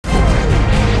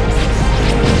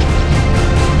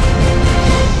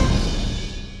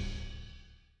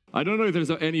I don't know if there's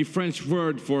any French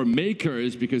word for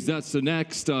makers, because that's the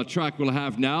next track we'll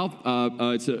have now.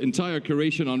 It's an entire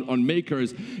curation on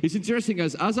makers. It's interesting,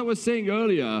 as I was saying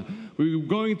earlier, we're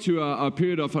going to a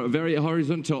period of a very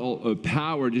horizontal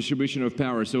power, distribution of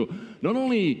power. So not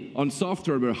only on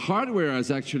software, but hardware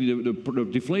has actually, the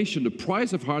deflation, the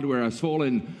price of hardware has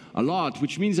fallen a lot,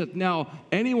 which means that now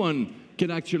anyone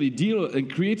can actually deal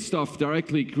and create stuff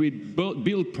directly,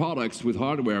 build products with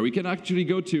hardware. We can actually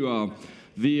go to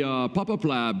the pop-up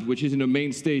lab, which is in the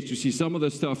main stage, to see some of the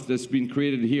stuff that's been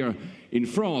created here in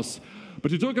France. But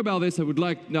to talk about this, I would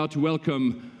like now to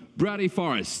welcome Brady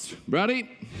Forrest. Brady?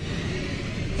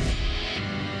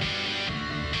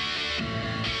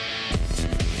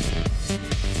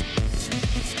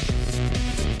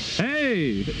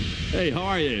 Hey! Hey, how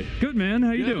are you? Good, man.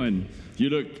 How you doing? You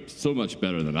look so much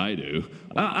better than I do.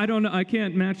 I don't know. I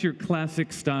can't match your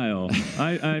classic style.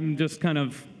 I'm just kind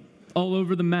of all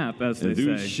over the map, as they say.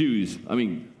 Those shoes. I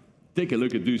mean, take a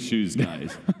look at those shoes,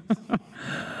 guys.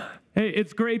 Hey,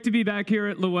 it's great to be back here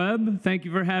at LeWeb'. Thank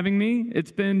you for having me.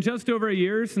 It's been just over a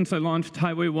year since I launched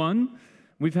Highway 1.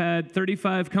 We've had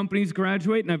 35 companies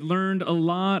graduate, and I've learned a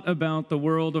lot about the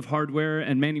world of hardware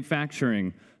and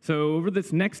manufacturing. So over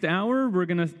this next hour, we're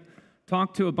going to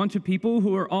talk to a bunch of people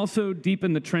who are also deep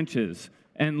in the trenches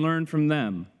and learn from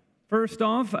them. First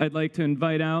off, I'd like to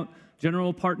invite out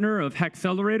General Partner of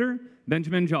Haxlr8r,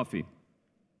 Benjamin Joffe.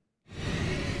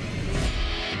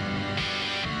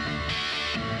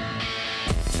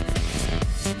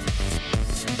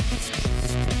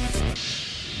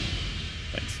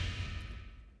 Thanks.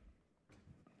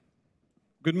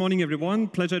 Good morning, everyone.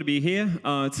 Pleasure to be here.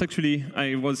 It's actually,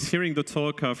 I was hearing the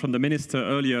talk from the minister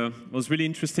earlier. It was really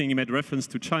interesting. He made reference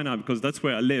to China, because that's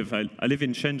where I live. I live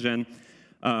in Shenzhen.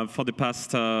 For the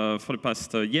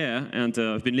past year, and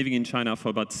I've been living in China for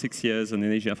about 6 years and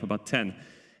in Asia for about 10.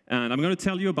 And I'm going to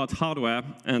tell you about hardware,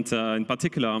 and in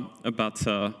particular about,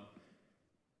 oh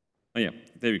yeah,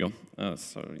 there we go,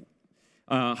 sorry.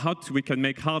 How we can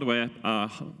make hardware,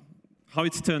 how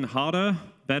it's turned harder,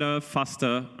 better,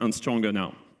 faster, and stronger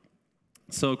now.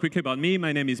 So quickly about me,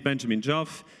 my name is Benjamin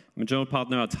Joffe. I'm a general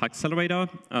partner at Haxlr8r.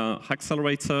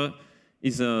 Haxlr8r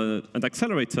is an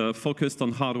accelerator focused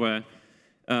on hardware.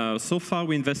 So far,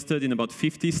 we invested in about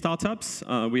 50 startups.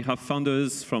 We have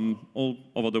founders from all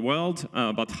over the world,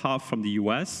 about half from the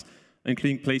US,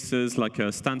 including places like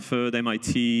Stanford,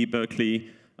 MIT, Berkeley.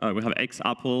 We have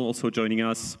ex-Apple also joining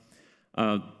us.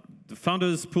 The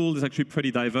founders pool is actually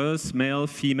pretty diverse, male,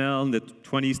 female, in the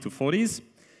 20s to 40s.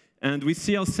 And we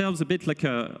see ourselves a bit like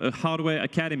a hardware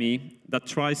academy that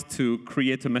tries to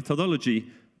create a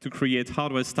methodology to create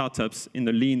hardware startups in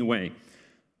a lean way.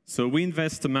 So we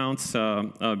invest amounts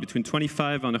between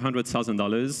 $25,000 and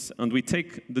 $100,000, and we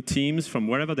take the teams from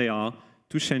wherever they are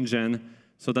to Shenzhen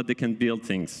so that they can build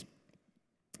things.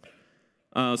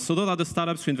 So those are the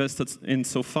startups we invested in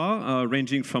so far,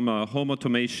 ranging from home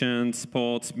automation,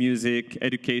 sports, music,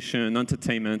 education,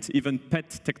 entertainment, even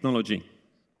pet technology.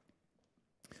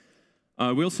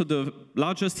 We're also the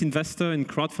largest investor in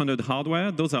crowdfunded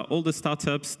hardware. Those are all the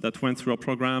startups that went through our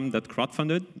program that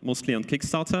crowdfunded, mostly on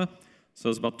Kickstarter. So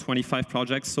it's about 25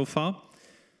 projects so far.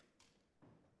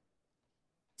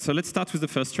 So let's start with the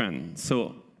first trend.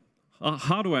 So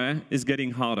hardware is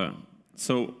getting harder.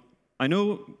 So I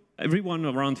know everyone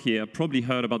around here probably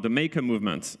heard about the maker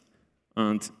movement.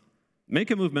 And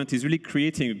maker movement is really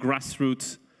creating a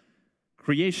grassroots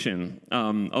creation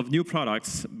of new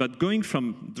products, but going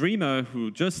from dreamer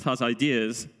who just has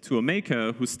ideas to a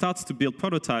maker who starts to build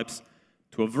prototypes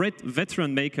to a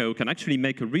veteran maker who can actually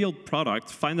make a real product,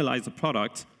 finalize the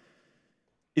product.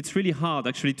 It's really hard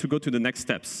actually to go to the next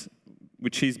steps,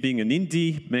 which is being an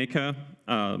indie maker,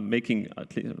 making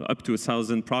up to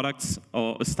 1,000 products,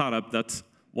 or a startup that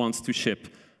wants to ship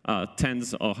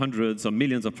tens or hundreds or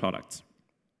millions of products.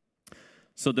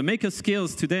 So the maker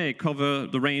skills today cover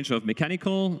the range of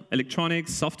mechanical,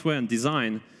 electronics, software, and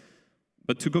design.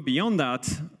 But to go beyond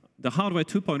that, the hardware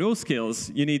 2.0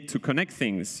 skills, you need to connect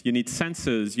things. You need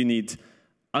sensors. You need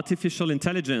artificial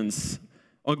intelligence,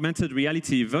 augmented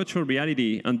reality, virtual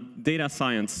reality, and data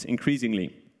science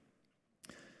increasingly.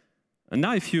 And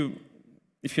now if you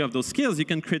have those skills, you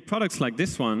can create products like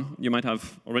this one. You might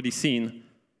have already seen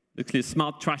the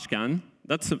smart trash can.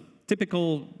 That's a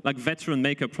typical veteran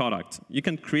maker product. You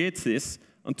can create this,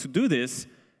 and to do this,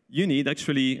 you need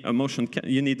actually a motion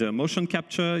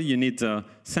capture, you need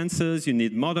sensors, you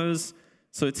need motors.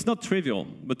 So it's not trivial.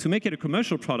 But to make it a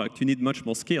commercial product, you need much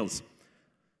more skills.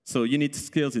 So you need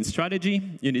skills in strategy,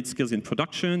 you need skills in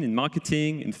production, in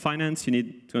marketing, in finance. You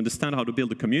need to understand how to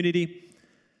build a community.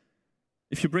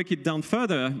 If you break it down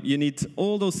further, you need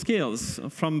all those skills,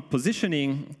 from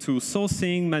positioning to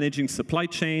sourcing, managing supply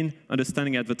chain,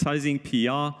 understanding advertising,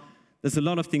 PR. There's a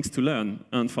lot of things to learn.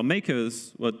 And for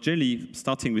makers, well, generally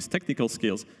starting with technical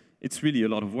skills, it's really a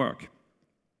lot of work.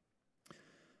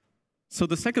 So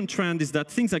the second trend is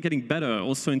that things are getting better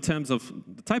also in terms of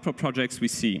the type of projects we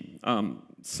see.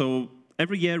 So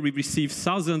every year we receive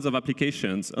thousands of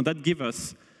applications, and that gives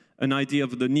us an idea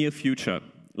of the near future,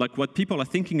 like what people are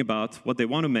thinking about, what they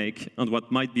want to make, and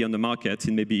what might be on the market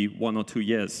in maybe 1 or 2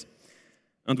 years.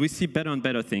 And we see better and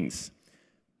better things.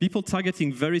 People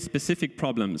targeting very specific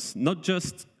problems, not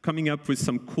just coming up with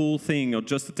some cool thing or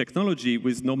just a technology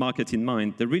with no market in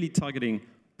mind. They're really targeting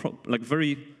like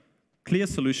very clear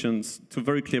solutions to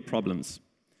very clear problems.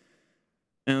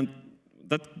 And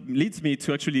that leads me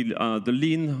to actually the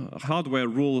lean hardware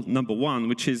rule number 1,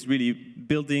 which is really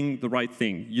building the right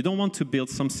thing. You don't want to build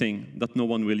something that no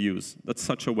one will use. That's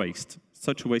such a waste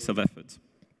of effort.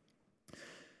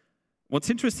 What's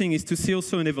interesting is to see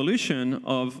also an evolution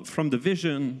from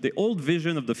the old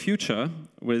vision of the future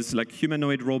with like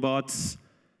humanoid robots,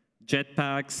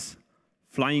 jetpacks,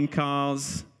 flying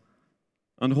cars,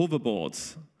 and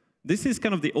hoverboards. This is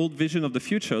kind of the old vision of the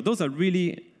future. Those are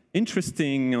really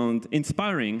interesting and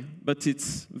inspiring, but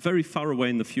it's very far away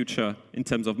in the future in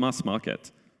terms of mass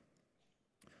market.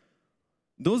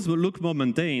 Those will look more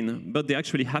mundane, but they're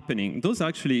actually happening. Those are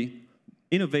actually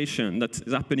innovation that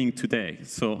is happening today.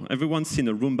 So everyone's seen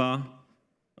a Roomba,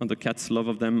 and the cats love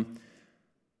of them.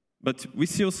 But we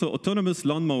see also autonomous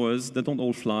lawnmowers that don't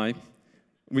all fly.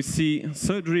 We see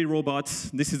surgery robots.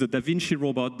 This is the Da Vinci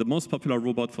robot, the most popular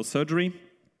robot for surgery.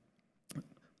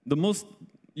 The most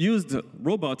used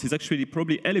robot is actually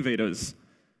probably elevators.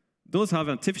 Those have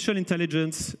artificial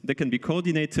intelligence. They can be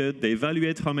coordinated. They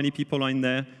evaluate how many people are in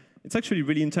there. It's actually a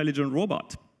really intelligent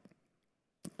robot.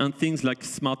 And things like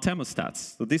smart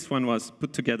thermostats. So this one was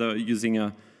put together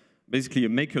using basically a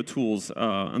maker tools,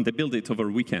 and they built it over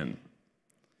a weekend.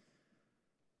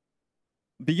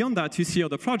 Beyond that, you see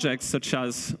other projects, such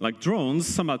as like drones.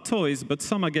 Some are toys, but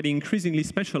some are getting increasingly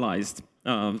specialized.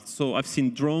 So I've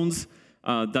seen drones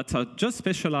that are just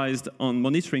specialized on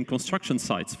monitoring construction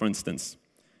sites, for instance.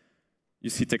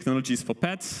 You see technologies for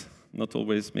pets, not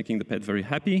always making the pet very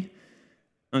happy.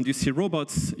 And you see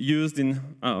robots used in,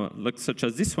 such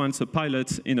as this one, so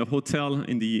pilot in a hotel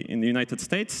in the United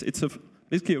States. It's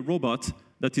basically a robot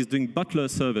that is doing butler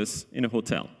service in a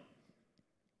hotel.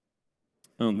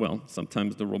 And well,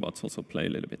 sometimes the robots also play a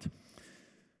little bit.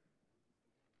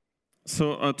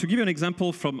 So to give you an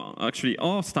example from actually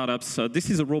our startups, this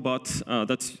is a robot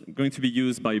that's going to be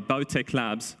used by biotech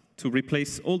labs to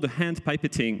replace all the hand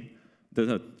pipetting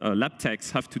that lab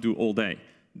techs have to do all day.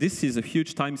 This is a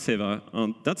huge time saver,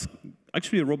 and that's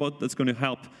actually a robot that's going to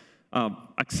help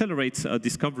accelerate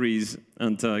discoveries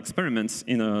and experiments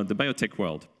in the biotech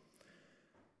world.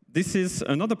 This is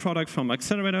another product from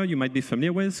Haxlr8r you might be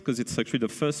familiar with, because it's actually the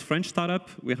first French startup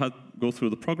we had go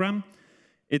through the program.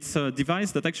 It's a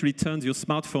device that actually turns your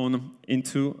smartphone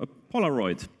into a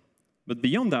Polaroid. But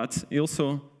beyond that, it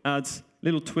also adds a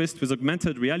little twist with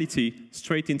augmented reality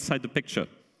straight inside the picture.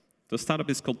 The startup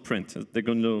is called Print. They're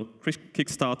going to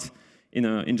kickstart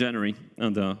in January,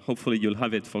 and hopefully you'll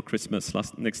have it for Christmas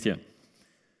next year.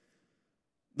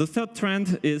 The third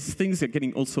trend is things are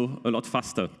getting also a lot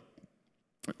faster.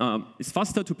 It's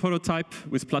faster to prototype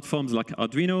with platforms like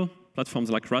Arduino,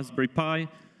 platforms like Raspberry Pi,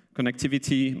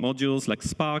 connectivity modules like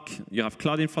Spark. You have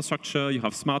cloud infrastructure, you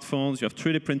have smartphones, you have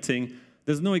 3D printing.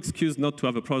 There's no excuse not to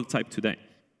have a prototype today.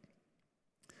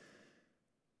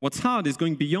 What's hard is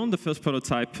going beyond the first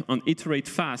prototype and iterate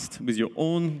fast with your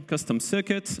own custom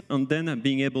circuit, and then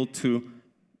being able to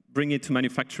bring it to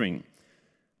manufacturing.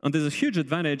 And there's a huge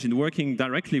advantage in working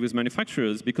directly with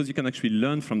manufacturers because you can actually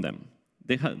learn from them.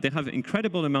 They have an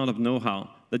incredible amount of know-how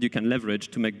that you can leverage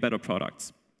to make better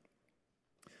products.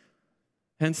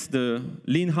 Hence the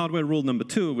lean hardware rule number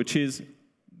 2, which is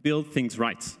build things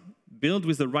right. Build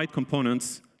with the right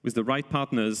components, with the right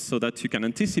partners, so that you can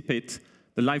anticipate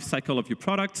the life cycle of your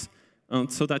product,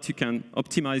 and so that you can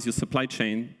optimize your supply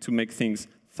chain to make things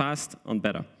fast and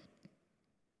better.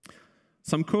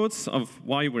 Some quotes of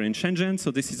why we're in Shenzhen.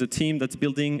 So this is a team that's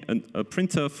building a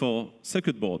printer for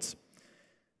circuit boards.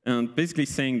 And basically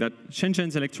saying that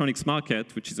Shenzhen's electronics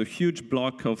market, which is a huge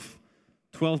block of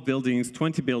 12 buildings,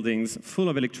 20 buildings, full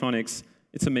of electronics,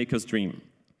 it's a maker's dream.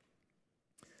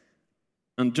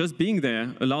 And just being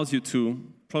there allows you to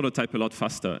prototype a lot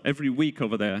faster. Every week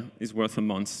over there is worth a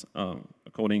month,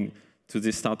 according to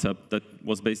this startup that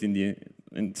was based in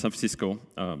San Francisco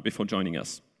before joining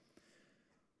us.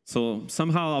 So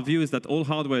somehow our view is that all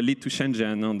hardware lead to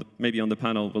Shenzhen, and maybe on the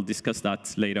panel we'll discuss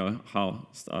that later, how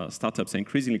startups are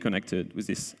increasingly connected with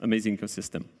this amazing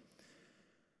ecosystem.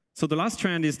 So the last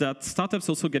trend is that startups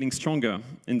are also getting stronger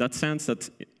in that sense that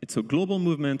it's a global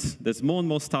movement. There's more and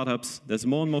more startups. There's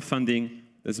more and more funding.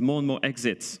 There's more and more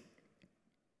exits.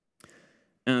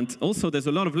 And also there's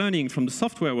a lot of learning from the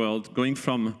software world, going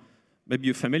from, maybe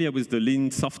you're familiar with the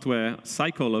lean software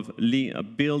cycle of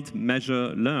build,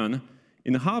 measure, learn.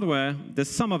 In hardware, there's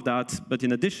some of that, but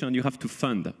in addition, you have to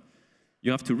fund.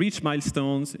 You have to reach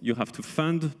milestones, you have to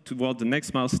fund toward the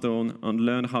next milestone, and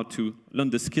learn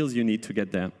the skills you need to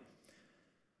get there.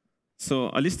 So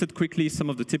I listed quickly some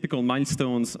of the typical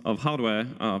milestones of hardware.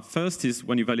 First is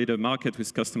when you validate a market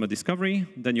with customer discovery.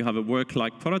 Then you have a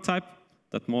work-like prototype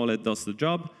that more or less does the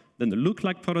job. Then the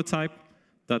look-like prototype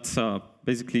that's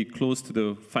basically close to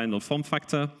the final form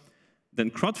factor. Then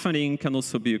crowdfunding can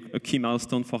also be a key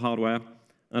milestone for hardware.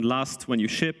 And last, when you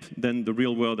ship, then the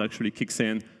real world actually kicks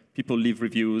in. People leave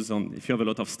reviews, and if you have a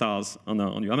lot of stars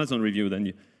on your Amazon review,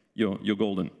 then you're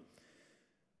golden.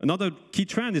 Another key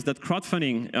trend is that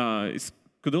crowdfunding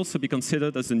could also be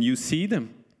considered as a new seed.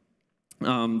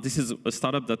 This is a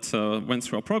startup that went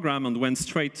through our program and went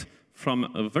straight from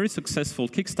a very successful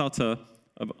Kickstarter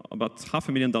of about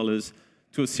 $500,000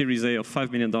 to a Series A of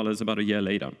 $5 million about a year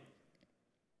later.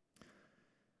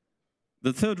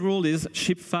 The third rule is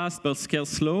ship fast but scale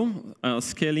slow.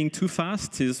 Scaling too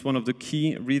fast is one of the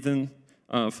key reasons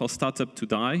for startup to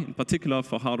die, in particular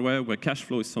for hardware where cash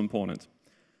flow is so important.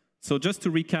 So just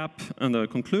to recap and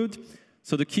conclude,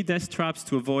 so the key death traps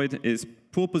to avoid is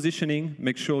poor positioning,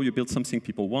 make sure you build something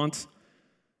people want.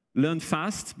 Learn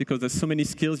fast, because there's so many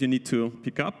skills you need to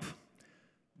pick up.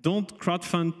 Don't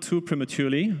crowdfund too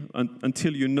prematurely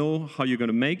until you know how you're going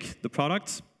to make the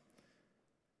product.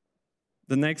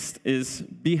 The next is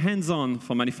be hands-on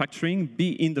for manufacturing,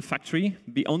 be in the factory,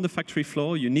 be on the factory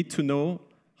floor. You need to know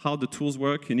how the tools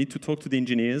work, you need to talk to the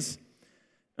engineers,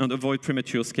 and avoid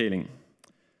premature scaling.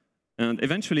 And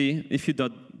eventually, if you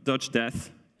dodge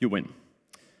death, you win.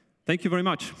 Thank you very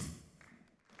much.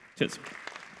 Cheers.